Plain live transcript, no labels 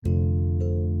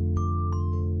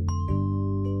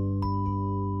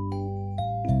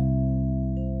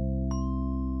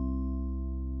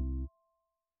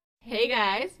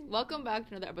guys, welcome back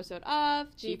to another episode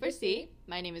of G for C.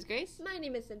 My name is Grace. My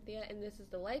name is Cynthia, and this is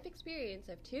the life experience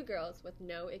of two girls with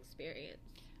no experience.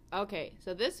 Okay,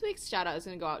 so this week's shout out is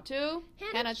going to go out to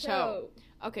Hannah Cho.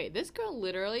 Okay, this girl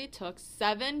literally took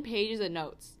 7 pages of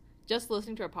notes just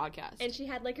listening to our podcast. And she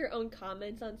had like her own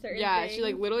comments on certain things. She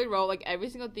like literally wrote like every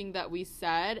single thing that we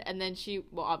said, and then she,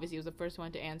 well, obviously was the first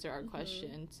one to answer our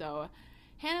question. So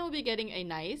Hannah will be getting a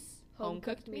nice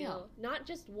home-cooked meal. Not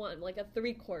just one, like a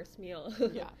 3-course meal.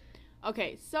 Yeah.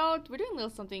 Okay, so we're doing a little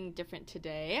something different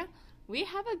today. We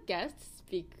have a guest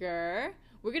speaker.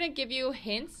 We're going to give you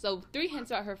hints. So 3 hints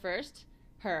about her first.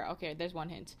 Okay, there's 1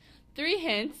 hint. 3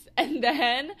 hints, and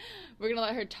then we're going to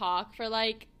let her talk for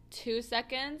like 2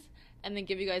 seconds, and then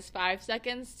give you guys 5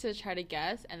 seconds to try to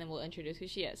guess, and then we'll introduce who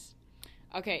she is.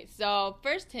 Okay, so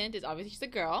first hint is obviously she's a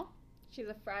girl. She's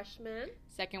a freshman.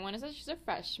 Second one is that she's a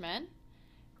freshman.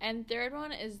 And third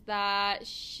one is that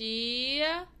she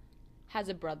has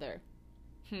a brother.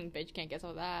 Bitch, can't guess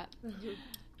all that.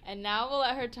 And now we'll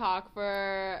let her talk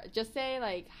for, just say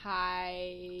like,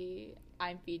 hi,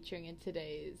 I'm featuring in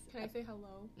today's. Can I say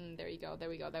hello? There you go. That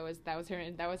was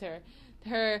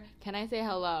her, can I say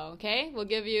hello? Okay, we'll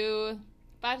give you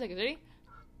 5 seconds. Ready?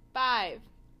 5,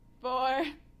 4,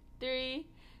 3,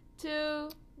 2,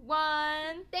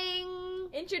 1. Ding!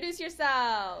 Introduce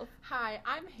yourself. Hi,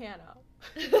 I'm Hannah.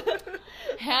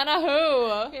 Hannah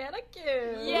who? Hannah Q.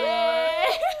 Yay!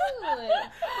 Wait,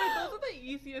 those are the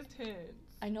easiest hints.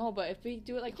 I know, but if we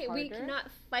do it like Okay, harder, we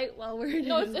cannot fight while we're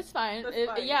no, it's fine. Let's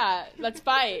fight. Yeah, let's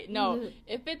fight. No,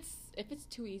 if it's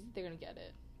too easy, they're gonna get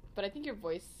it. But I think your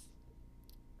voice,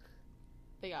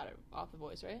 they got it off the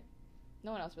voice, right?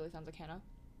 No one else really sounds like Hannah.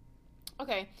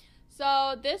 Okay,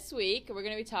 so this week we're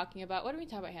gonna be talking about, what are we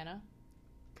talking about, Hannah?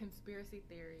 Conspiracy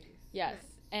theories. Yes,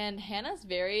 and Hannah's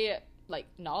very like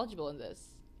knowledgeable in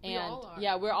this. And we all are.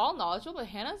 Yeah, we're all knowledgeable, but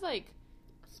Hannah's like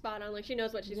spot on. Like she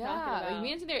knows what she's talking about. Like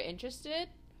me and Cynthia are interested.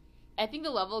 I think the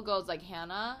level goes like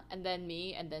Hannah, and then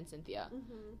me, and then Cynthia.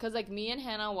 Because like me and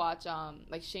Hannah watch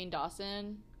like Shane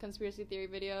Dawson conspiracy theory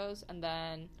videos, and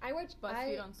then I watch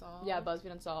BuzzFeed Unsolved. Yeah,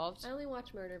 BuzzFeed Unsolved. I only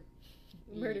watch murder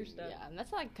stuff. Yeah, and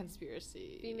that's not like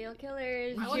conspiracy. Female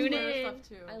killers. I watch murder stuff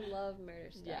too. I love murder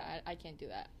stuff. Yeah, I can't do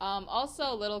that. Also,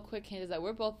 a little quick hint is that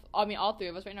we're both, all 3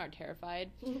 of us right now are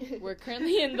terrified. We're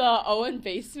currently in the Owen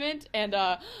basement, and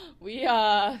we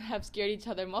have scared each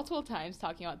other multiple times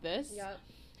talking about this. Yep.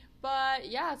 But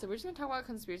yeah, so we're just gonna talk about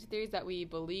conspiracy theories that we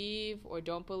believe or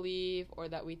don't believe, or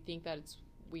that we think that it's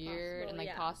weird and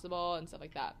like possible and stuff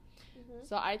like that.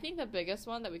 So I think the biggest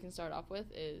one that we can start off with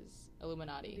is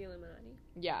Illuminati. The Illuminati.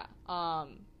 Yeah. I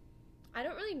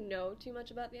don't really know too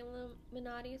much about the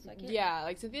Illuminati, so I can't. Yeah,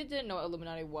 like Cynthia didn't know what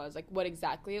Illuminati was, like what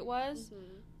exactly it was.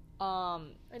 I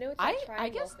know it's a triangle I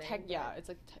guess thing, it's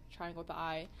like triangle with the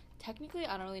eye. Technically,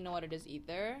 I don't really know what it is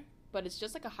either, but it's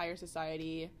just like a higher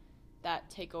society that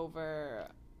take over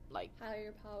like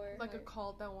higher power, like a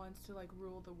cult that wants to like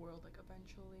rule the world like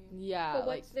eventually. Yeah. But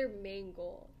what's their main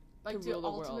goal? Like to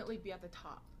ultimately be at the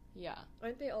top. Yeah.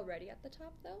 Aren't they already at the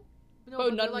top though? No,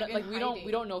 but like we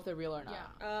don't know if they're real or not.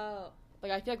 Yeah. Oh.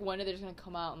 Like I feel like one day they're just gonna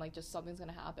come out and like just something's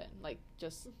gonna happen. Like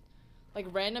just like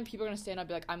random people are gonna stand up and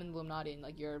be like, I'm in the Illuminati, and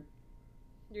like you're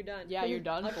done. Yeah, you're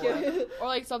done for it. Or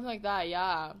like something like that.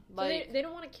 Yeah. Like so they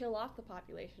don't want to kill off the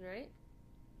population, right?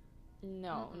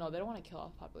 No, they don't want to kill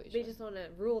off the population. They just want to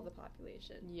rule the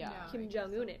population. Yeah. Kim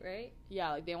Jong-un it, right?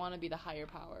 Yeah, like they want to be the higher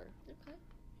power. Okay.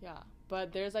 Yeah.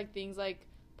 But there's like things like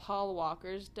Paul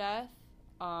Walker's death.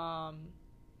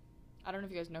 I don't know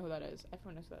if you guys know who that is.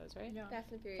 Everyone knows who that is, right? Yeah.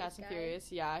 Fast and Furious. Fast and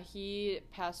Furious, yeah. He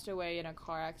passed away in a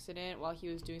car accident while he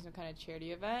was doing some kind of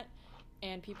charity event.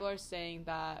 And people are saying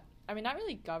that, I mean, not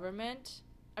really government,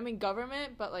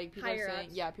 but like people higher are saying,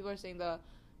 ups. yeah, people are saying the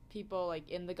people like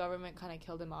in the government kind of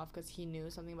killed him off because he knew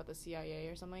something about the CIA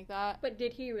or something like that. But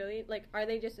did he really, like, are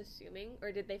they just assuming,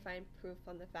 or did they find proof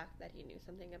on the fact that he knew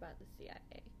something about the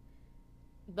CIA?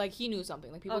 Like, he knew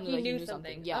something. Like, people knew he knew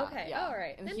something. Yeah. Okay, yeah. all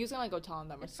right. And he was gonna, like, go tell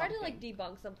them or it's something. It's hard to, like,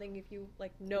 debunk something if you,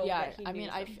 like, know that he knew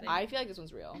something. I feel like this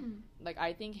one's real. Like,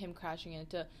 I think him crashing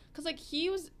into... Because, like, he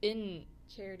was in...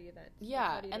 charity events.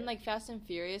 Yeah, and, like, Fast and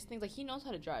Furious things. Like, he knows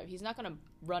how to drive. He's not gonna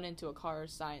run into a car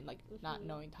sign, like, not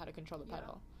knowing how to control the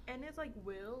pedal. And his, like,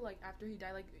 will, like, after he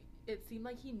died, like, it seemed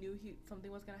like he knew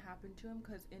something was gonna happen to him,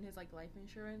 because in his, like, life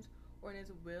insurance or in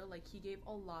his will, like, he gave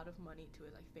a lot of money to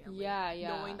his, like, family. Yeah,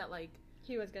 yeah. Knowing that, like...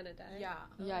 he was gonna die. Yeah.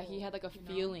 Yeah, he had, like, a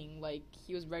feeling, like,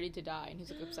 he was ready to die, and he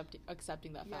was, like,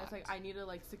 accepting that fact. Yeah, it's like, I need to,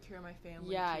 like, secure my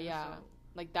family, Yeah, too, yeah. So.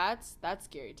 Like, that's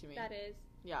scary to me. That is.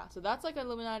 Yeah, so that's, like,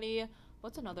 Illuminati.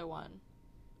 What's another one?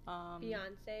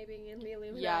 Beyonce being in the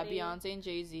Illuminati. Yeah, Beyonce and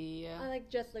Jay-Z. I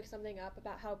just looked something up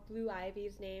about how Blue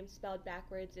Ivy's name spelled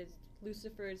backwards is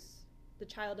the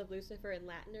child of Lucifer in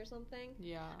Latin or something.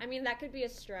 Yeah. I mean, that could be a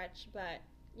stretch, but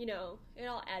it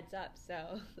all adds up.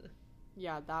 So.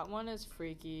 Yeah, that one is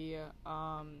freaky.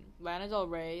 Lana Del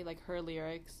Rey, like her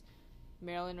lyrics,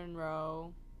 Marilyn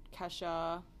Monroe,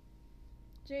 Kesha.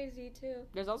 Jay-Z too.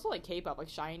 There's also like K-pop, like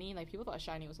SHINee. Like people thought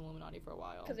SHINee was Illuminati for a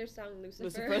while. Because their song Lucifer.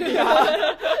 Lucifer.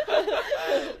 Yeah.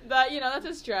 That that's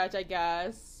a stretch, I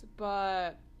guess.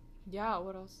 But yeah,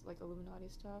 what else? Like Illuminati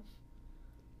stuff.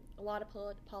 A lot of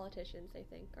politicians, I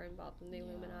think, are involved in the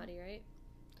Illuminati, right?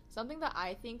 Something that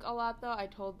I think a lot, though, I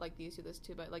told like these two this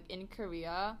too, but like in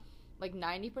Korea, like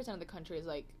 90% of the country is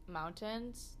like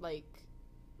mountains, like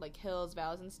hills,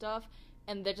 valleys, and stuff,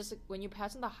 and they're just like when you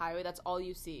pass on the highway, that's all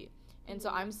you see. And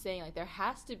so I'm saying, like, there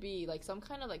has to be, like, some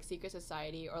kind of, like, secret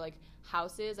society or, like,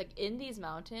 houses, like, in these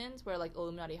mountains where, like,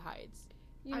 Illuminati hides.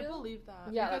 I believe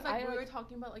that. Yeah, because, like, we were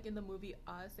talking about, like, in the movie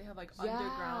Us, they have, like,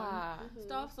 underground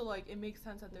stuff, so, like, it makes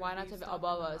sense that why not have it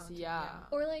above us? Yeah.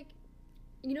 Or, like,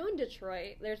 in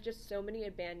Detroit, there's just so many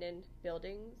abandoned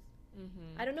buildings.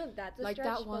 Mm-hmm. I don't know if that's a like stretch,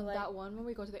 that one, but, like, that one when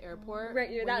we go to the airport. Right,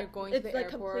 when you're going to the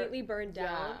like, airport. completely burned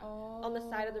down on the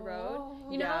side of the road.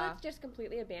 You know how Yeah. it's just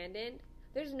completely abandoned?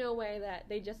 There's no way that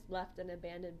they just left an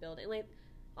abandoned building. Like,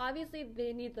 obviously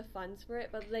they need the funds for it,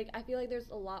 but like I feel like there's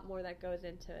a lot more that goes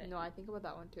into it. No, I think about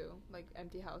that one too. Like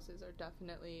empty houses are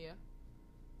definitely,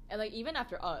 and like even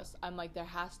after Us, I'm like there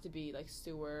has to be like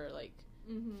sewer, like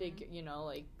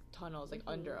like tunnels like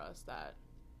under us that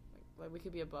like we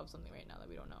could be above something right now that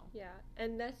we don't know. Yeah,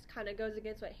 and this kind of goes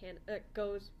against what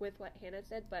goes with what Hannah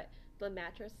said, but the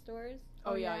mattress stores.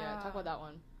 Oh yeah. Talk about that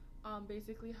one.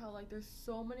 Basically how like there's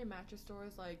so many mattress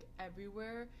stores like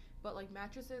everywhere, but like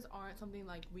mattresses aren't something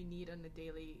like we need on a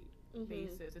daily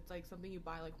basis. It's like something you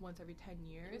buy like once every 10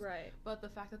 years. Right. But the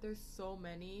fact that there's so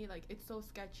many, like it's so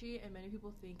sketchy, and many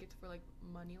people think it's for like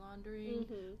money laundering,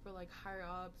 for like higher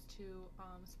ups to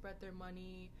spread their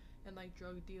money, and like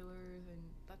drug dealers, and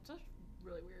that's just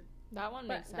really weird. That one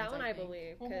makes sense. That one I think.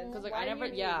 believe Because like why I do never,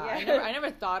 you need- I never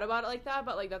thought about it like that,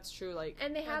 but like that's true. Like,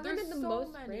 and they have them in the so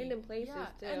most many. random places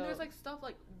too. And there's like stuff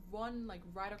like run like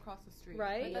right across the street.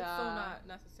 Right? Like, that's so not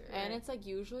necessary. And it's like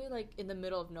usually like in the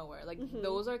middle of nowhere. Like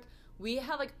those are we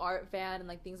have like Art Van and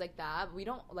like things like that. But we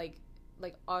don't like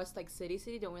us like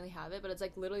city don't really have it. But it's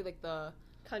like literally like the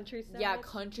countryside. Yeah,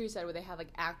 countryside where they have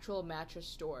like actual mattress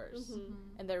stores,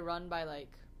 and they're run by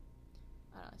like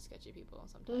I don't know, sketchy people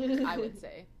sometimes. I would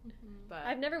say, but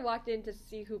I've never walked in to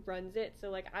see who runs it, so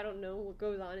like I don't know what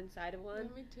goes on inside of one.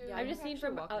 Yeah, me too. Yeah, I've just seen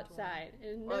from outside,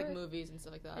 and or like movies and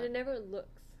stuff like that. and it never looks.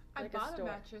 I like bought a store.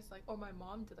 mattress or my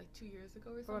mom did like 2 years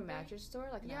ago or something. From a mattress store,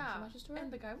 like an actual mattress store.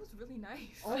 And the guy was really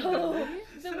nice. Oh, really?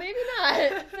 So maybe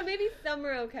not. So maybe some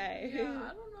are okay. Yeah,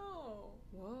 I don't know.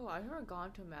 Whoa, I've never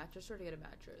gone to a mattress store to get a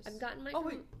mattress. I've gotten mine.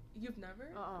 Wait, you've never?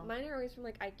 Mine are always from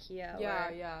like IKEA.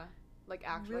 Yeah. Like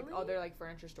actual, Really? like other like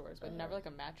furniture stores, but never like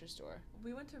a mattress store.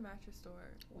 We went to a mattress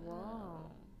store.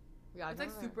 Wow. Yeah, it's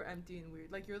like super empty and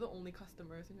weird. Like you're the only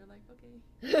customers, and you're like,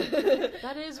 okay.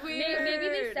 That is weird. Maybe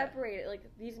they separate it. Like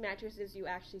these mattresses you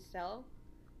actually sell.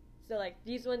 So like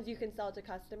these ones you can sell to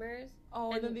customers.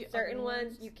 Oh, and then the certain other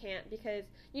ones you can't, because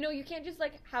you can't just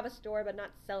like have a store but not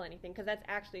sell anything, because that's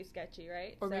actually sketchy,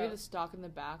 right? Or maybe the stock in the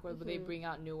back where they bring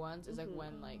out new ones is like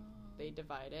when like they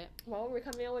divide it. Well, we're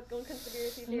coming out with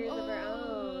conspiracy theories of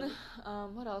our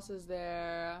own. What else is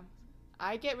there?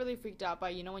 I get really freaked out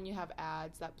by when you have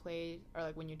ads that play, or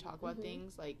like when you talk about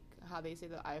things, like how they say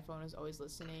the iPhone is always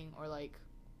listening, or like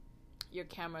your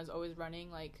camera is always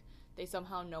running, like they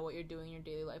somehow know what you're doing in your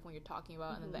daily life when you're talking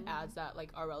about, and then the ads that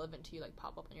like are relevant to you like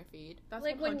pop up on your feed. That's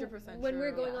like 100% when true.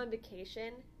 we're going on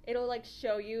vacation, it'll like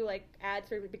show you like ads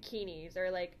for bikinis or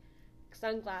like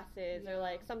sunglasses, or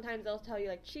like sometimes they'll tell you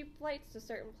like cheap flights to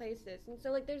certain places, and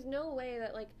so like there's no way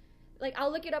that like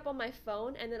I'll look it up on my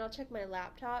phone and then I'll check my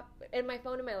laptop, and my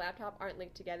phone and my laptop aren't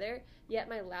linked together, yet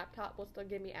my laptop will still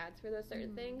give me ads for those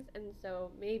certain things, and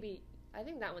so maybe I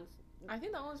think that one's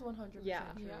 100% true. Yeah.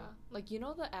 Like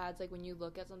the ads, like when you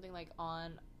look at something like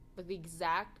on like the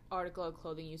exact article of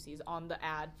clothing you see is on the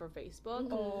ad for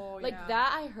Facebook. Oh, like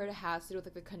that I heard it has to do with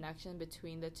like the connection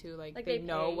between the two, like they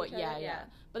know what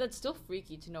but that's still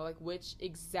freaky to know like which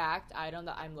exact item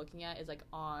that I'm looking at is like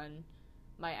on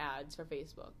my ads for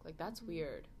Facebook. Like that's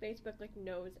weird. Facebook like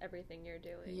knows everything you're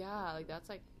doing. Yeah, like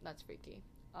that's freaky.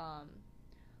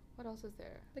 What else is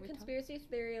there? The conspiracy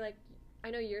theory, like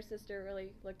I know your sister really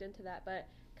looked into that, but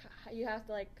you have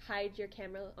to like hide your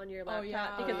camera on your Oh, laptop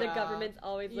yeah. because Yeah. the government's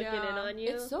always looking in Yeah. on you.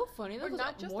 It's so funny though, Or 'cause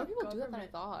not just more the people do that than I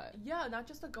government. thought. Yeah, not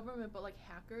just the government, but like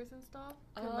hackers and stuff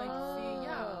can Oh. like see.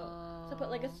 Yeah. So put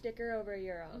like a sticker over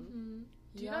your Mm-hmm.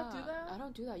 Do you not do that? I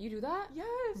don't do that. You do that?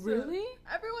 Yes. Really?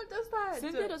 Everyone does that.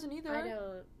 Cynthia doesn't either. I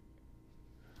don't.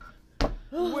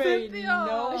 Wait, Cynthia!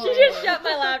 no. She just shut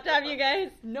my laptop, you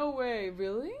guys. No way,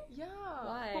 really? Yeah.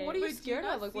 Why? But what are you Wait, do scared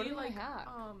not of? Like, what see, do you hack?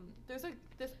 There's like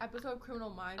this episode of Criminal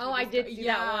Minds. Oh, where I this did guy- see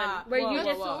that one. Where you Whoa,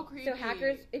 just whoa, whoa. so creepy. So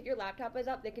hackers, if your laptop is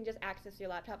up, they can just access your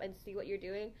laptop and see what you're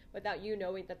doing without you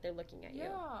knowing that they're looking at you.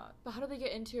 Yeah. But how do they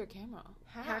get into your camera?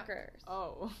 Hackers.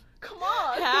 Oh. Come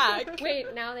on. Hack.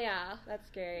 Wait, now they are. That's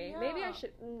scary. Maybe Yeah.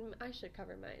 I should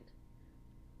cover mine.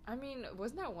 I mean,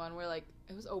 wasn't that one where like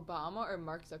it was Obama or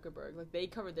Mark Zuckerberg? Like they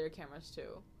covered their cameras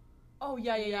too. Oh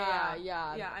yeah. Yeah.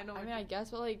 Yeah, I know. I what mean, I you-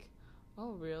 guess, but like,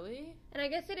 oh really? And I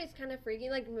guess it is kind of freaky,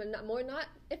 like not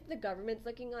if the government's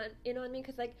looking in on me,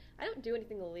 because like I don't do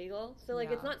anything illegal, so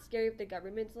like it's Yeah. not scary if the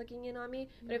government's looking in on me.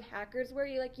 But if hackers were,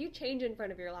 you change in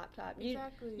front of your laptop,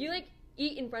 Exactly. you like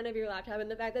eat in front of your laptop, and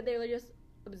the fact that they're just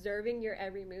observing your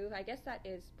every move, I guess that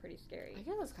is pretty scary. I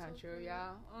guess that's kind of So true. funny.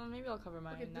 Yeah. Maybe I'll cover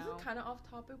mine Okay, this now. is kind of off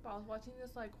topic, but I was watching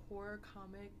this like horror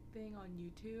comic thing on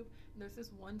YouTube, and there's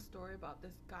this one story about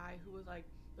this guy who was like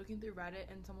looking through Reddit,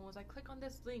 and someone was like, "Click on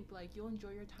this link, like you'll enjoy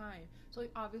your time." So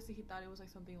like obviously he thought it was like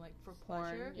something like for Porn,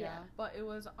 pleasure, yeah. but it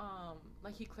was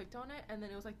like he clicked on it, and then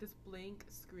it was like this blank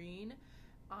screen,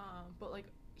 but like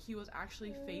he was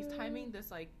actually FaceTiming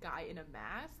this like guy in a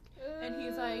mask, and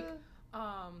he's like,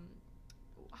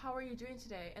 how are you doing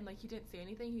today? And like he didn't say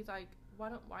anything. He's like,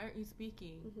 why aren't you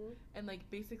speaking? Mhm. And like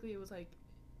basically it was like,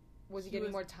 Was he he getting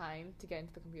was- more time to get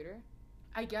into the computer?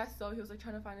 I guess so. He was like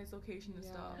trying to find his location and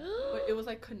Yeah. stuff, but it was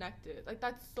like connected. Like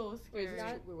that's so Wait, scary.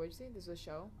 that- wait, what did you say? This was a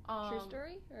show? True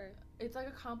story, or It's like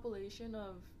a compilation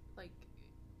of like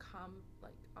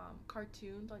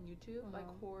cartoons on YouTube, like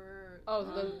Uh-huh. horror. Oh,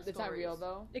 stories. it's not real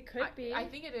though. it could be. I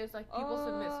think it is. Like people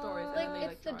submit stories. And like then they,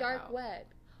 it's the draw it dark out. web,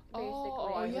 basically.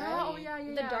 Oh, Yeah. Oh Right. yeah.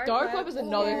 Yeah. The yeah. dark Web is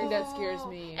another thing that Oh. scares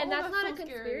me. And Oh, that's not so a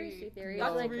conspiracy scary. theory. That's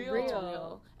It's like real.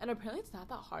 real. And apparently it's not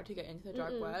that hard to get into the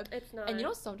dark Mm-mm, web. It's not. And you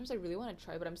know, sometimes I really want to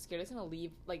try, but I'm scared it's gonna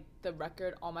leave like the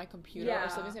record on my computer, Yeah. or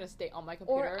something's gonna stay on my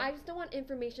computer. Or I just don't want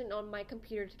information on my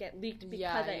computer to get leaked because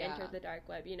Yeah, I yeah. entered the dark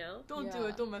web. You know. Don't do Yeah.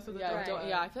 it. Don't mess with the yeah, dark don't, web.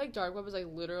 yeah. I feel like dark web is like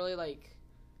literally like.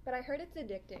 But I heard it's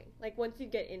addicting. Like once you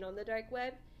get in on the dark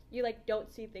web, you like don't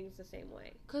see things the same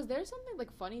way. Cause there's something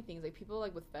like funny things like people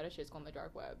like with fetishes go on the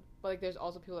dark web, but like there's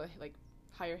also people that like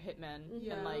hire hitmen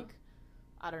Yeah. and like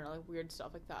I don't know, like weird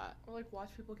stuff like that. Or like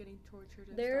watch people getting tortured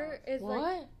and There stuff. is like,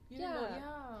 What? You didn't know? Yeah.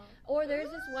 Yeah. or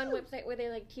there's this one website where they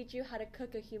like teach you how to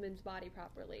cook a human's body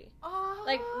properly. Oh.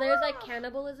 Like there's like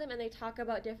cannibalism and they talk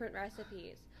about different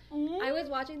recipes. I was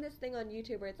watching this thing on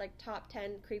YouTube where it's like top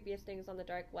 10 creepiest things on the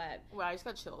dark web. Wow, I just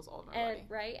got chills all over my And body.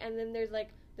 right, and then there's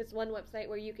like this one website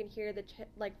where you can hear the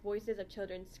like voices of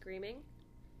children screaming,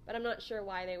 but I'm not sure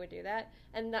why they would do that.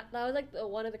 And that was like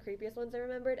one of the creepiest ones I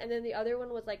remembered. And then the other one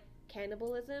was like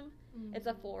cannibalism. It's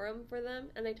a forum for them,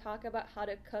 and they talk about how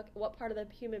to cook, what part of the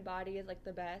human body is like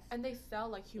the best. And they sell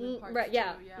like human parts right,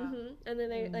 yeah, too. Yeah. And then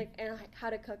they Mm. like and like how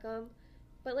to cook them.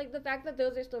 But like the fact that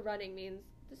those are still running means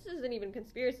this isn't even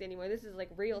conspiracy anymore. This is like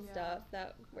real Yeah. stuff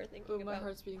that we're thinking Ooh, my about.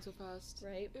 heart's beating so fast.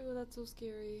 Right. Ew, that's so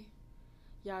scary.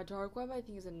 Yeah, dark web I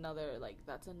think is another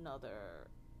that's another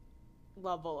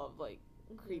level of like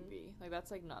creepy. Like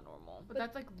that's like not normal. But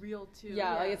that's like real too.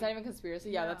 Yeah, like it's not even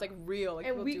conspiracy. Yeah, that's Yeah. like real. Like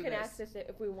And people we do can this. access it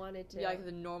if we wanted to. Yeah, like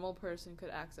the normal person could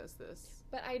access this.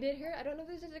 But I did hear, I don't know if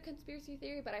this is a conspiracy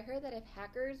theory, but I heard that if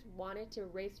hackers wanted to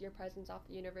erase your presence off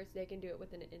the universe, they can do it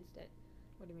within an instant.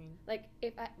 What do you mean? Like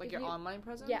if Like your online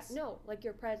presence? Yeah, no, like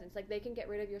your presence. Like they can get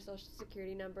rid of your social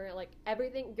security number, like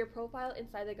everything, your profile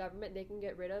inside the government, they can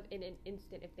get rid of in an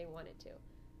instant if they wanted to.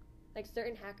 Like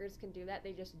certain hackers can do that,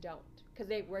 they just don't because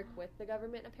they work with the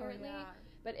government apparently. Oh, yeah.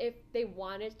 But if they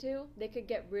wanted to, they could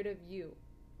get rid of you.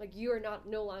 Like you are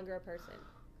no longer a person.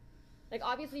 Like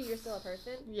obviously you're still a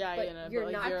person. Yeah, but you know, you're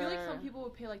but, like, not- I feel like you're- some people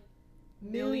would pay like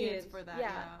millions for that.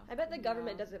 Yeah. I bet the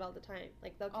government Yeah. does it all the time.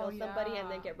 Like they'll Oh, kill somebody and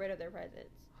then yeah. get rid of their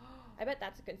presence. I bet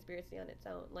that's a conspiracy on its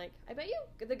own. Like I bet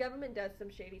the government does some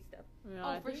shady stuff. Yeah, Oh,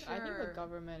 I for think the sure.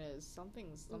 government is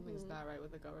something's Mhm. not right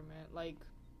with the government. Like,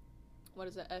 what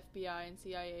is it? FBI and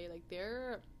CIA, like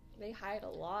they're They hide a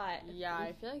lot. yeah.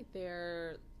 I feel like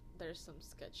there's some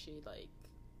sketchy like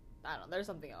I don't know. There's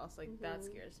something else like that Mhm.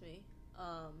 scares me.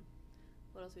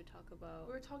 What else we talk about?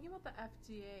 We were talking about the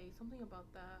FDA, something about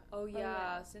that. Oh yeah,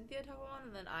 yeah. Cynthia talked one,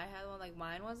 and then I had one. Like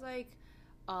mine was like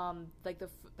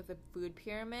the food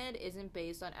pyramid isn't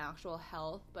based on actual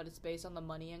health, but it's based on the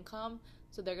money income.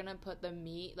 So they're gonna put the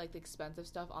meat, like the expensive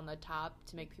stuff, on the top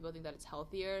to make people think that it's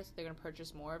healthier. So they're gonna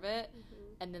purchase more of it,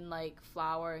 and then like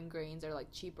flour and grains are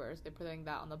like cheaper. So they're putting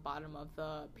that on the bottom of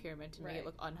the pyramid to make it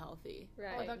look unhealthy,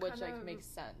 Right? which like makes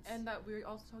sense. And that we're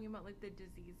also talking about like the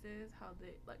diseases, how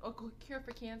they like cure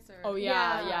for cancer. Oh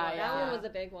That one was a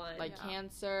big one. Like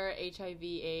cancer, HIV,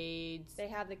 AIDS. They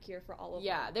have the cure for all of them.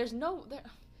 Yeah, there's no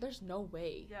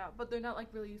way. Yeah, but they're not like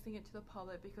releasing it to the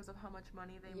public because of how much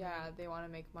money they make. Yeah, they want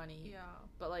to make money. Yeah.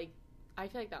 But like, I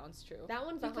feel like that one's true. That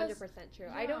one's 100% true.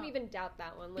 I don't even doubt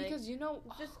that one. Like, because it's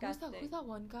disgusting. who's that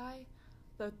one guy?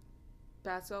 The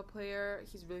basketball player.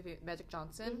 He's really famous, Magic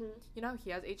Johnson. Mm-hmm. You know,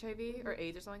 he has HIV or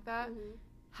AIDS or something like that.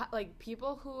 Mm-hmm. Like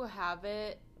people who have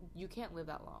it, you can't live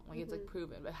that long. Like it's like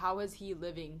proven. But how is he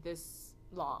living this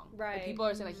long? Right. Like, people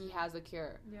are saying like he has the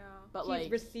cure. Yeah. But he's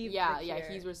like received yeah, the cure. yeah,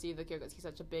 he's received the cure because he's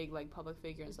such a big like public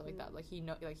figure and stuff like that. Like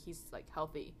he's like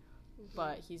healthy,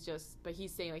 but he's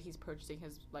saying like he's purchasing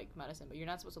his like medicine. But you're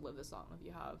not supposed to live this long if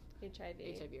you have HIV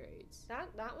or AIDS.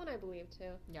 That one I believe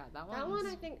too. Yeah, that one. That one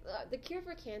I think the cure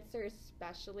for cancer,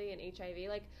 especially in HIV,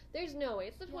 like there's no way.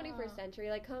 It's the 21st century.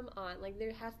 Like come on, like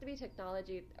there has to be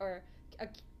technology or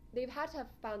they've had to have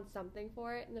found something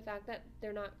for it, and the fact that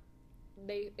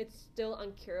it's still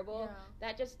uncurable.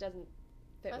 That just doesn't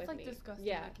fit with me. That's like disgusting,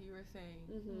 like you were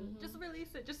saying. Just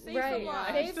release it. Just save some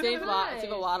lives. Save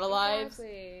a lot of lives.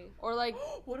 Exactly. Or like,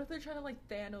 what if they're trying to like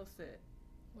Thanos it?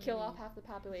 Kill off half the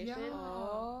population? Yeah.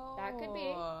 Oh, that could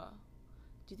be.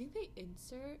 Do you think they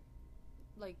insert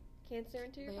like cancer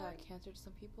into your body? Yeah, cancer to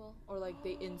some people, or like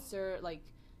they insert like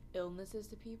illnesses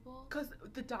to people? Because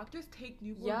the doctors take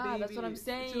newborn babies. That's what I'm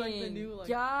saying. To like the new like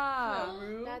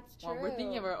that's true. Well, we're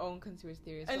thinking of our own conspiracy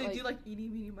theories. And they like, do like eeny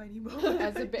meeny miny mo.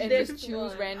 and just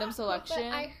choose random selection.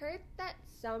 But I heard that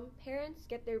some parents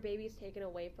get their babies taken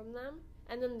away from them,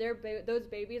 and then those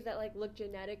babies that like look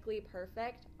genetically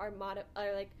perfect are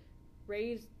like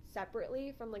raised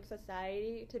separately from like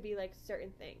society to be like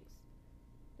certain things.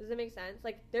 Does it make sense?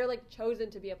 Like they're like chosen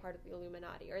to be a part of the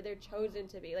Illuminati, or they're chosen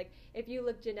to be like if you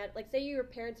look like say your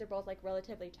parents are both like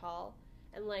relatively tall,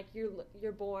 and like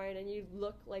you're born and you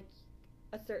look like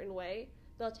a certain way,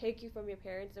 they'll take you from your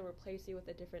parents and replace you with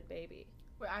a different baby.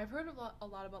 Wait, I've heard a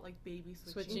lot about like baby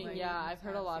switching. Like, I've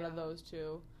heard a lot of those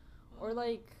too. Or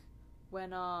like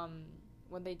when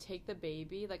they take the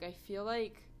baby, like I feel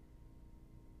like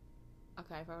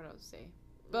okay, I forgot what I was saying.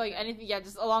 But like anything,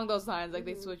 just along those lines, like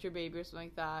they switch your baby or something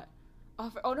like that.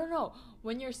 Oh no,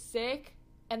 when you're sick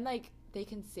and like they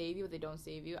can save you, but they don't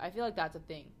save you. I feel like that's a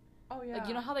thing. Oh yeah. Like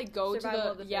you know how they go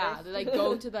Survival to they like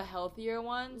go to the healthier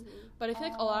ones, but I feel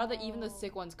like a lot of even the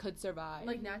sick ones could survive.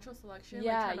 Like natural selection.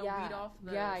 Yeah, like trying to weed off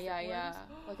the sick ones.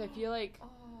 Like I feel like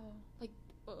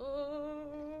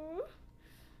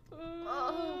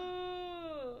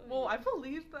well, I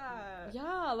believe that.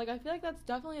 Yeah, like I feel like that's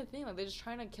definitely a thing. Like they're just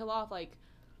trying to kill off like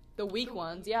the weak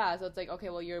ones. Yeah, so it's like okay,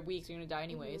 well you're weak, so you're gonna die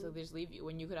anyway. So they just leave you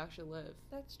when you could actually live.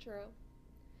 That's true.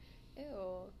 Ew,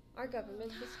 our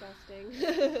government's disgusting.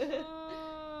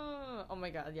 Oh my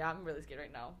god, yeah, I'm really scared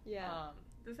right now. Yeah.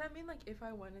 Does that mean like if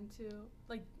I went into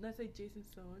like let's say Jason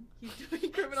Stone, he's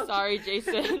doing criminal? Sorry,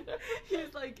 Jason.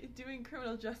 He's like doing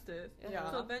criminal justice. Yeah.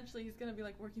 So eventually he's gonna be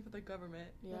like working for the government.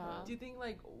 Yeah. Do you think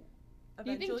like?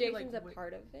 Do you think Jason's a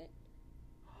part of it?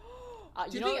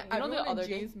 Do you think the other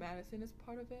James Madison is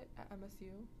part of it at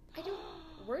MSU? I don't.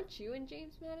 Weren't you in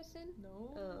James Madison?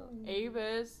 No. Oh. Abe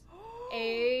is.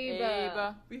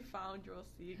 Abe. We found your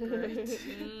secret.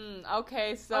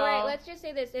 Okay, so. All right, let's just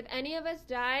say this: if any of us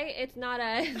die, it's not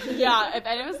us. Yeah, if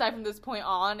any of us die from this point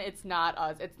on, it's not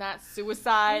us. It's not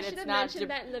suicide. You should it's have not. mentioned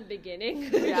that in the beginning.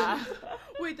 Yeah.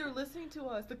 Wait, they're listening to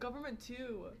us. The government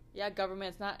too. Yeah,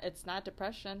 government. It's not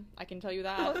depression. I can tell you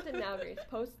that. Post it now, Grace.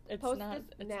 Post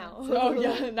this now. Oh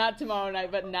yeah, not tomorrow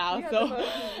night, but now. You have So to post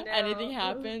it now. anything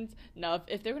happens. No,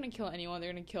 if they're gonna kill anyone,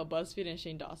 they're gonna kill BuzzFeed and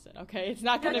Shane Dawson. Okay, it's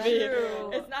not gonna That's be.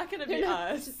 true. It's not gonna be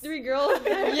us. Just 3 girls.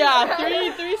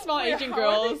 Yeah, three small Asian how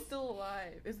girls. Are they still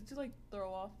alive? Is it to like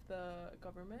throw off the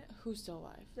government? Who's still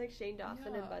alive? It's like Shane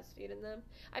Dawson and Yeah. BuzzFeed in them.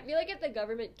 I feel like if the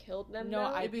government killed them, No,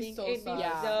 though, I it'd think be so so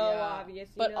sad. obvious.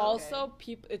 You But know? also,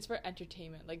 it's for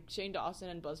entertainment. Like Shane Dawson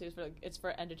and BuzzFeed is for it's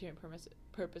for entertainment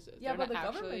purposes. Yeah, They're but the not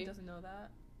government actually, doesn't know that.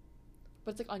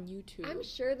 But it's like on YouTube. I'm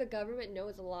sure the government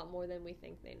knows a lot more than we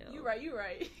think they know. You're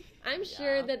right. I'm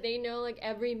sure that they know like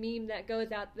every meme that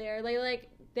goes out there.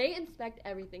 They inspect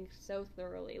everything so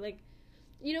thoroughly. Like,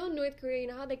 you know, in North Korea, you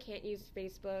know how they can't use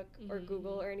Facebook or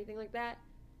Google or anything like that?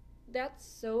 That's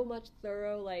so much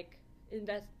thorough, like,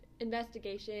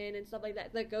 investigation and stuff like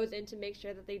that goes in to make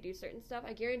sure that they do certain stuff.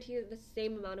 I guarantee you the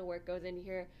same amount of work goes in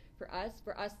here for us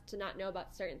to not know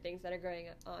about certain things that are going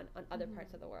on other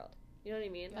parts of the world. You know what I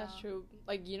mean? That's true.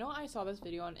 Like, you know, I saw this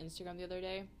video on Instagram the other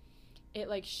day. It,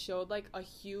 like, showed, like, a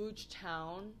huge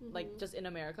town, like, just in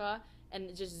America, and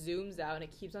it just zooms out, and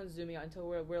it keeps on zooming out until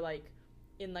we're like,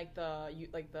 in, like, the,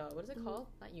 what is it called?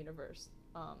 Not universe.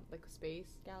 Like, space?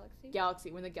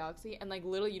 Galaxy. We're in the galaxy, and, like,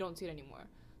 literally you don't see it anymore.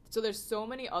 So there's so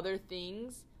many other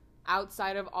things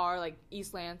outside of our, like,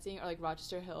 East Lansing or, like,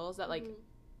 Rochester Hills that, like,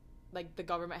 the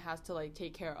government has to, like,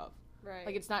 take care of. Right.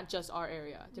 Like, it's not just our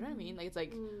area. Do you know what I mean? Like, it's,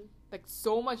 like,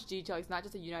 so much detail. It's not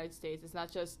just the United States. It's not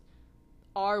just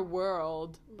our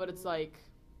world, but it's, like,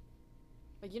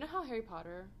 you know how Harry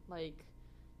Potter, like,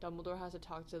 Dumbledore has to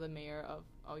talk to the mayor of,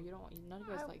 none of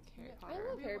you guys like Harry Potter. I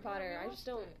love Harry Potter. I just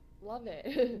don't love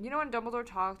it. You know when Dumbledore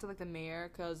talked to, like, the mayor,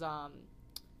 because,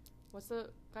 what's the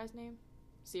guy's name?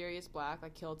 Sirius Black,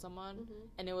 like, killed someone,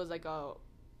 and it was, like a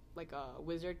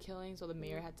wizard killing, so the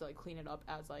mayor had to, like, clean it up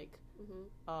as, like,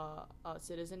 a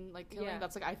citizen, like, killing. Yeah.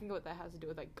 That's, like, I think what that has to do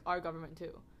with, like, our government,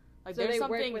 too. Like, So there's they work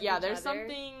something, with yeah, each there's other?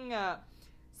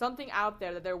 something out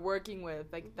there that they're working with,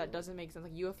 like, that doesn't make sense,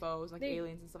 like UFOs, like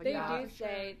aliens and stuff like They that. do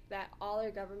say that all our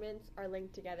governments are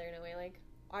linked together in a way. Like,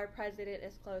 our president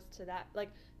is close to that. Like,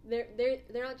 they're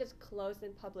not just close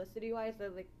in publicity wise. They're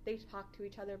like, they talk to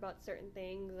each other about certain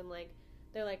things, and like,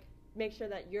 they're like, make sure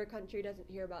that your country doesn't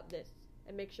hear about this,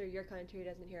 and make sure your country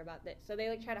doesn't hear about this. So they,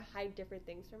 like, try to hide different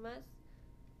things from us.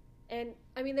 And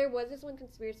I mean, there was this one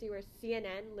conspiracy where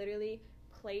CNN literally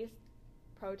placed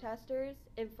protesters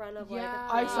in front of like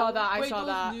I saw that. I saw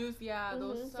that. News,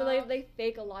 those so they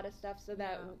fake a lot of stuff so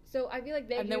that so I feel like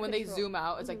they and then when control. they zoom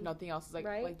out, it's like nothing else is like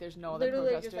right? like there's no other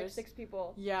literally protesters. just like 6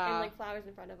 people Yeah. and like flowers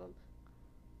in front of them.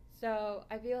 So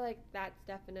I feel like that's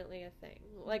definitely a thing.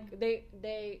 Like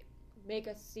they make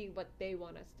us see what they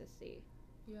want us to see.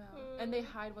 Yeah, and they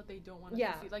hide what they don't want us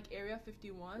to see. Like Area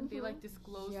 51, they like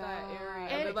disclose that area.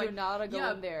 And like, you're not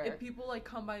going there. If people like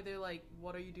come by, they're like,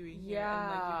 "What are you doing here?" And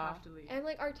like you have to leave. And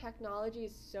like our technology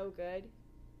is so good,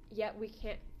 yet we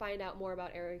can't find out more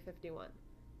about Area 51.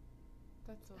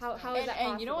 That's so how sad. is that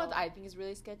possible? And you know what I think is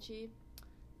really sketchy?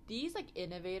 These like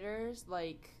innovators,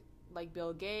 like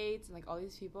Bill Gates and like all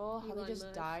these people, how Elon they just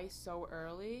Musk. die so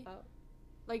early. Oh.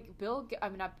 Like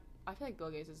I feel like Bill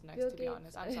Gates is next, Bill to be Gates.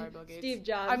 honest. I'm sorry, Bill Gates. Steve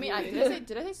Jobs. I mean,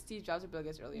 did I say Steve Jobs or Bill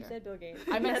Gates earlier? You said Bill Gates.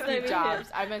 I meant Steve Jobs.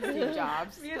 I meant Steve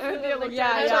Jobs. Did he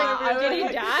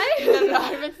I die? No,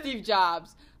 I meant Steve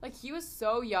Jobs. Like, he was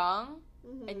so young,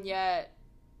 and yet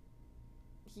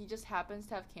he just happens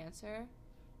to have cancer.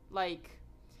 Like...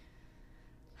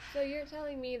 So you're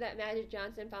telling me that Magic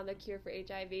Johnson found the cure for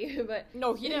HIV, but...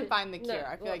 No, he didn't find the cure. No,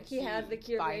 I feel well, like he has the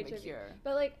cure for find HIV. the cure.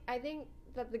 But, like, I think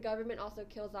that the government also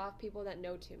kills off people that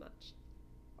know too much.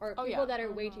 Or Oh, people yeah. that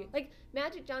are way too... Like,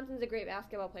 Magic Johnson's a great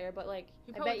basketball player, but, like...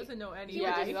 He I probably bet doesn't know anything. He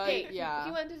went Yeah, to he state. like- yeah.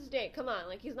 He went to state. Come on.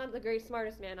 Like, he's not the great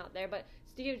smartest man out there, but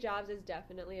Steve Jobs is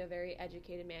definitely a very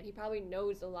educated man. He probably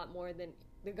knows a lot more than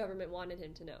the government wanted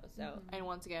him to know, so... And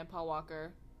once again, Paul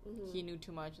Walker, he knew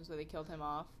too much, and so they killed him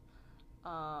off.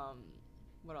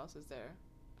 What else is there?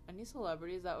 Any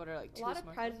celebrities that are like too A lot of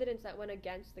smart? presidents that went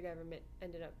against the government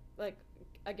ended up, like,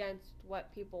 against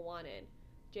what people wanted.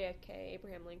 JFK,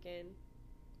 Abraham Lincoln,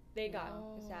 they got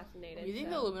assassinated. You think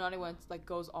so. the Illuminati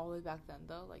goes all the way back then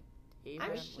though? Like,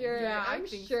 Abraham I'm sure. Lincoln? Yeah, I I'm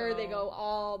think sure so. they go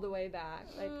all the way back.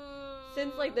 Like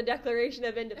since like the Declaration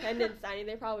of Independence signing,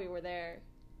 they probably were there.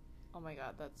 Oh my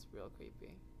god, that's real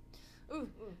creepy. Ooh.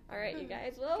 All right, you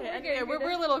guys. Well, Okay, we're anyway, good.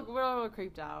 we're a little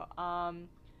creeped out.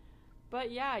 But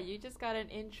yeah, you just got an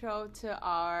intro to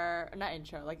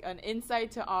an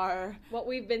insight to our what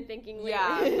we've been thinking lately.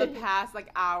 yeah, the past like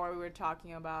hour we were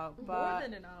talking about. But More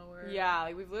than an hour. yeah,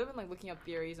 like we've literally been like looking up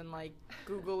theories and like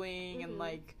Googling and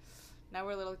like now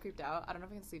we're a little creeped out. I don't know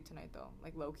if I can sleep tonight though.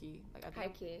 Like low key. Like I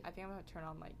think I'm gonna turn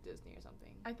on like Disney or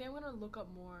something. I think I'm gonna look up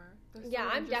more. They're Yeah, so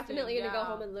I'm interesting. definitely gonna go Yeah.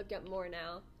 home and look up more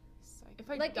now. If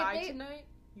I Like, if die they- tonight,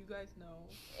 you guys know.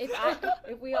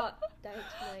 If we all die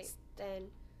tonight, then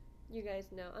you guys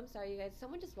know. I'm sorry, you guys.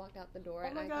 Someone just walked out the door. Oh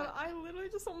and my I god, thought, I literally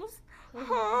just almost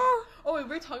Oh, wait, we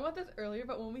were talking about this earlier,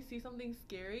 but when we see something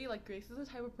scary, like Grace is the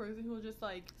type of person who will just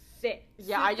like sit.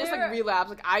 yeah, sit I just there. like relapse.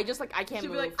 Like I can't she'll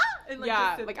move. be like, ah! And, like, yeah,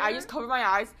 just sit like there. I just cover my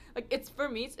eyes. Like it's for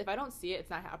me. If I don't see it, it's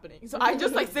not happening. So I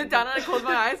just like sit down and I close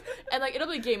my eyes, and like it'll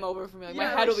be game over for me. Like my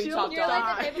Yeah, head will like, be she'll- chopped You're off.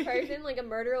 like the type of person, like a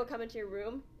murderer will come into your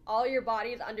room, all your body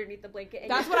is underneath the blanket.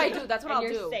 And That's you're what I safe, do. That's what and I'll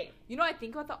you're do. Safe. You know, I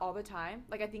think about that all the time.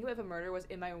 Like I think about if a murderer was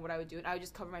in my room, what I would do, and I would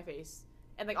just cover my face.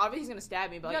 And like obviously he's gonna stab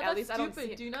me, but like yeah, at least that's I don't stupid.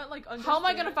 see it. Do not like understand. How am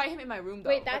I gonna fight him in my room though?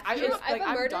 Wait, that's like, true. just, If a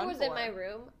I'm murderer done was for. in my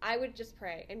room, I would just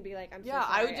pray and be like, I'm so yeah,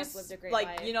 sorry. I would I've just lived a great like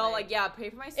life. you know like yeah,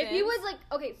 pray for my sins. If he was like,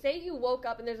 okay, say you woke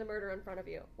up and there's a murderer in front of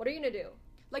you, what are you gonna do?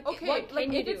 Like, Okay, like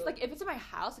can you if it's do? like if it's in my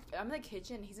house, like, if I'm in the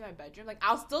kitchen, he's in my bedroom. Like,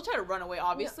 I'll still try to run away.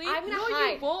 Obviously, I'm gonna No,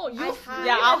 hide. you won't. I You hide.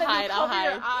 Yeah, I'll and then you hide, I'll cover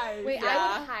your hide. eyes. Wait, I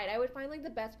Yeah. would hide. I would find like the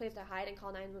best place to hide and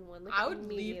call 911. Like, I would leave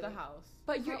immediately. the house.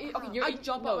 but you're How- okay. You're I'd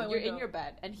jump no, out my you're in window. your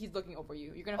bed and he's looking over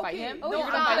you. You're gonna fight him. Oh, no, you're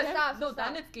I'm not. gonna- Stop, No, stop.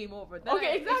 then it's game over. Then Okay,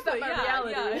 I exactly. accept my Yeah,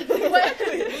 reality.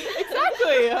 yeah.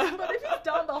 Exactly. But if he's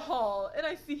down the hall and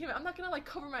I see him, I'm not gonna like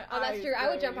cover my eyes. Oh, that's true. I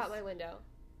would jump Grace. out my window.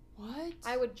 What?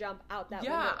 I would jump out that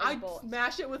window. Yeah, and I'd bolt.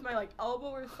 smash it with my like elbow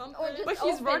or something. Or just But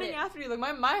he's open running it. after you.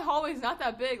 Like my hallway's not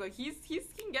that big. Like he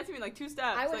can get to me in like 2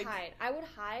 steps. I would like, hide. I would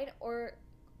hide or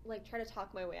like try to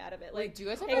talk my way out of it. Like, Like, do you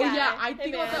guys have? Hey, Oh guy. yeah, I Hey,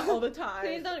 think about man. that all the time.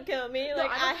 please don't kill me. No,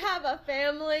 Like, I I don't- have a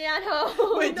family at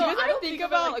home. Wait, do No, you guys I ever don't think think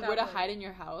about it about like like where to that way. hide in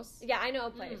your house? Yeah, I know a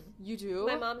place. You do?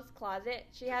 My mom's closet.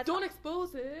 She has. Don't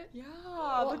expose it. Yeah.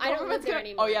 Well, the I don't live government's there gonna-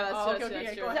 anymore. Oh yeah, that's Oh, true. okay, That's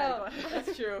okay, true. go That's ahead, true. go ahead.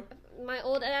 That's true. My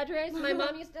old address. My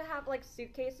mom used to have like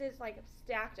suitcases like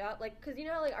stacked up, like because you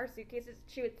know how, like our suitcases,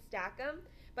 she would stack them,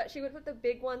 but she would put the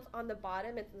big ones on the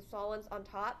bottom and the small ones on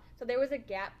top. So there was a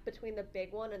gap between the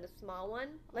big one and the small one,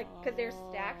 like because they're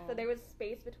stacked. So Oh. there was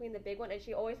space between the big one, and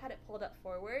she always had it pulled up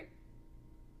forward.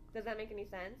 Does that make any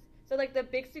sense? So like the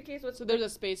big suitcase was So there's a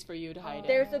space for you to hide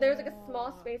there. in. So there was like a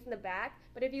small space in the back,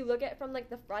 but if you look at it from like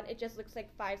the front, it just looks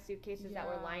like 5 suitcases that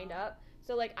were Yeah. lined up.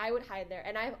 So like I would hide there,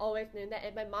 and I've always known that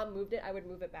if my mom moved it, I would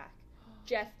move it back,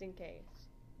 just in case.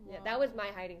 Yeah, that was my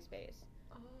hiding space.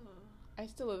 Oh. I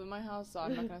still live in my house, so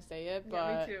I'm not gonna say it. But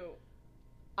Yeah, me too.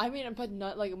 I mean, but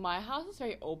not like my house is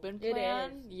very open It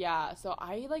plan. is. Yeah, so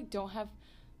I like don't have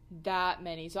that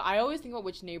many. So I always think about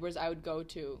which neighbors I would go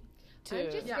to.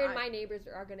 I'm just Yeah, scared I- my neighbors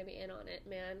are gonna be in on it,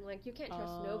 man. Like you can't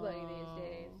trust nobody these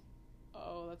days.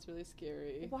 Oh, that's really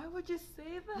scary. Why would you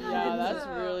say that? Yeah, that's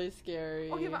really scary.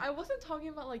 Okay, but I wasn't talking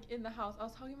about like in the house. I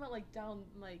was talking about like down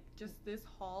like just this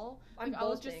hall. I'm Like I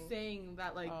was just bolting. saying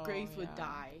that like Oh, Grace would yeah.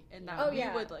 die and that Oh we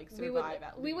yeah, would like survive we would at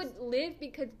least. we would live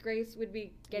because Grace would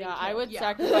be getting. yeah, I killed. would Yeah.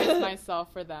 sacrifice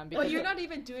myself for them because But you're not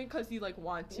even doing because you like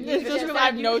want to. it's just because I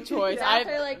have no choice. That's I've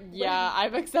her, like, yeah,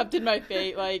 I've accepted my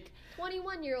fate. Like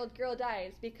 21-year-old girl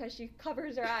dies because she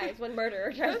covers her eyes when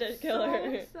murderer tries to That's kill so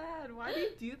her. sad. Why do you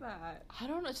do that? I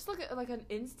don't know, it's just like an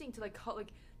instinct to like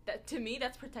like that. To me,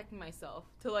 that's protecting myself.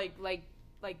 To like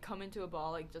come into a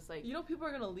ball like just like You know people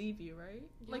are gonna leave you, right?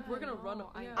 Like Yeah, we're I gonna run. know.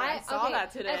 Yeah. I saw okay,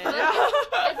 that today.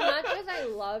 As much as I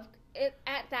love it,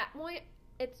 at that point,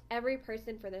 it's every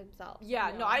person for themselves.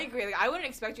 Yeah, no, I agree. Like, I wouldn't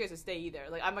expect you guys to stay either.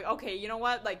 Like, I'm like, okay, you know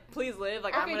what? Like, please live.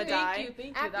 Like, I'm Okay, gonna thank die. you,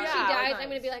 thank you. After That's she Yeah, dies, nice. I'm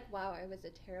gonna be like, wow, I was a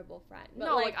terrible friend. But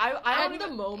No, like, I at don't the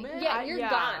even. moment. yeah, you're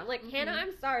yeah. gone. Like Mhm. Hannah,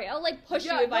 I'm sorry. I'll like push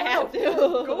Yeah, you if no, I have to.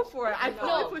 Go for it. I No.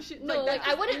 probably push it. No, like I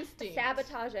that's wouldn't instinct.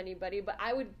 sabotage anybody, but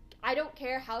I don't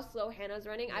care how slow Hannah's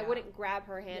running. I Yeah. wouldn't grab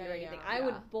her hand Yeah, or yeah, anything. yeah. I Yeah.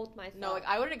 would bolt myself. No, like,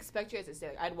 I wouldn't expect you guys to stay.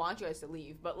 Like, I'd want you guys to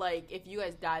leave. But, like, if you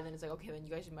guys die, then it's like, okay, then you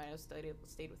guys might have stayed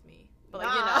with me. But,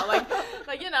 like, Nah.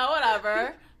 like, you know,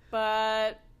 whatever.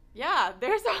 But, yeah,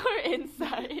 there's our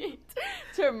insight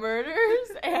to murders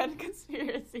and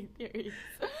conspiracy theories.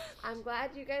 I'm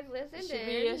glad you guys listened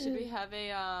Should in. we have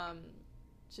a,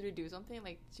 should we do something?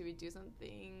 Like, should we do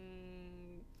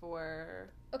something for...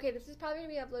 Okay, this is probably gonna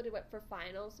be uploaded for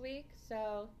finals week,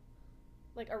 so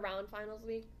like around finals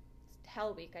week, it's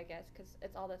hell week, I guess, because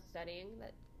it's all the studying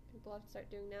that people have to start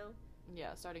doing now.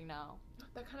 Yeah, starting now.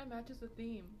 That kind of matches the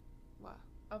theme. What?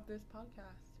 Of this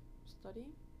podcast. Study?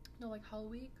 No, like Hell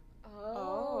Week.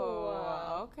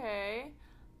 Oh, okay.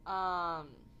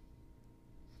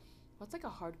 What's like a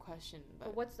hard question?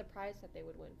 But what's the prize that they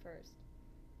would win first?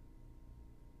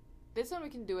 This one we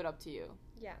can do it up to you.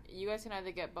 Yeah. You guys can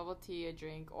either get bubble tea, a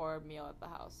drink, or a meal at the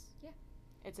house. Yeah.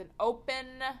 It's an open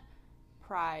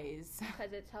prize.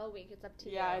 Because it's hell week, it's up to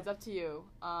you. Yeah, it's up to you.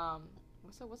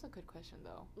 What's a good question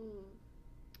though?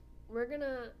 We're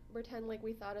gonna pretend like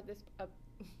we thought of this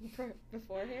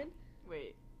beforehand.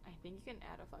 Wait, I think you can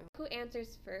add a flag. Who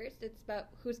answers first? It's about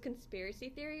whose conspiracy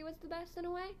theory was the best in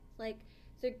a way. Like,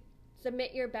 so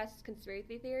submit your best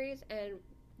conspiracy theories, and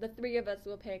the 3 of us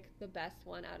will pick the best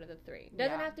one out of the 3.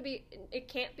 Doesn't Yeah. have to be. It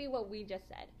can't be what we just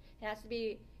said. It has to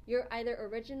be your either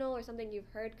original or something you've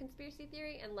heard conspiracy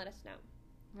theory, and let us know.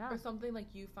 Yeah. Or something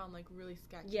like you found like really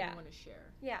sketchy Yeah. and want to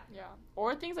share. Yeah. Yeah.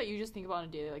 Or things that you just think about on a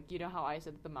daily, like you know how I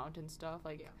said the mountain stuff,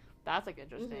 like Yeah. that's like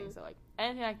interesting. Mhm. So like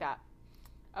anything like that.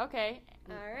 Okay.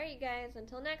 All right, you guys.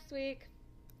 Until next week.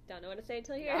 Don't know what to say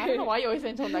until here. I don't know why you always say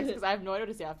until next because I have no idea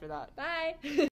what to say after that. Bye.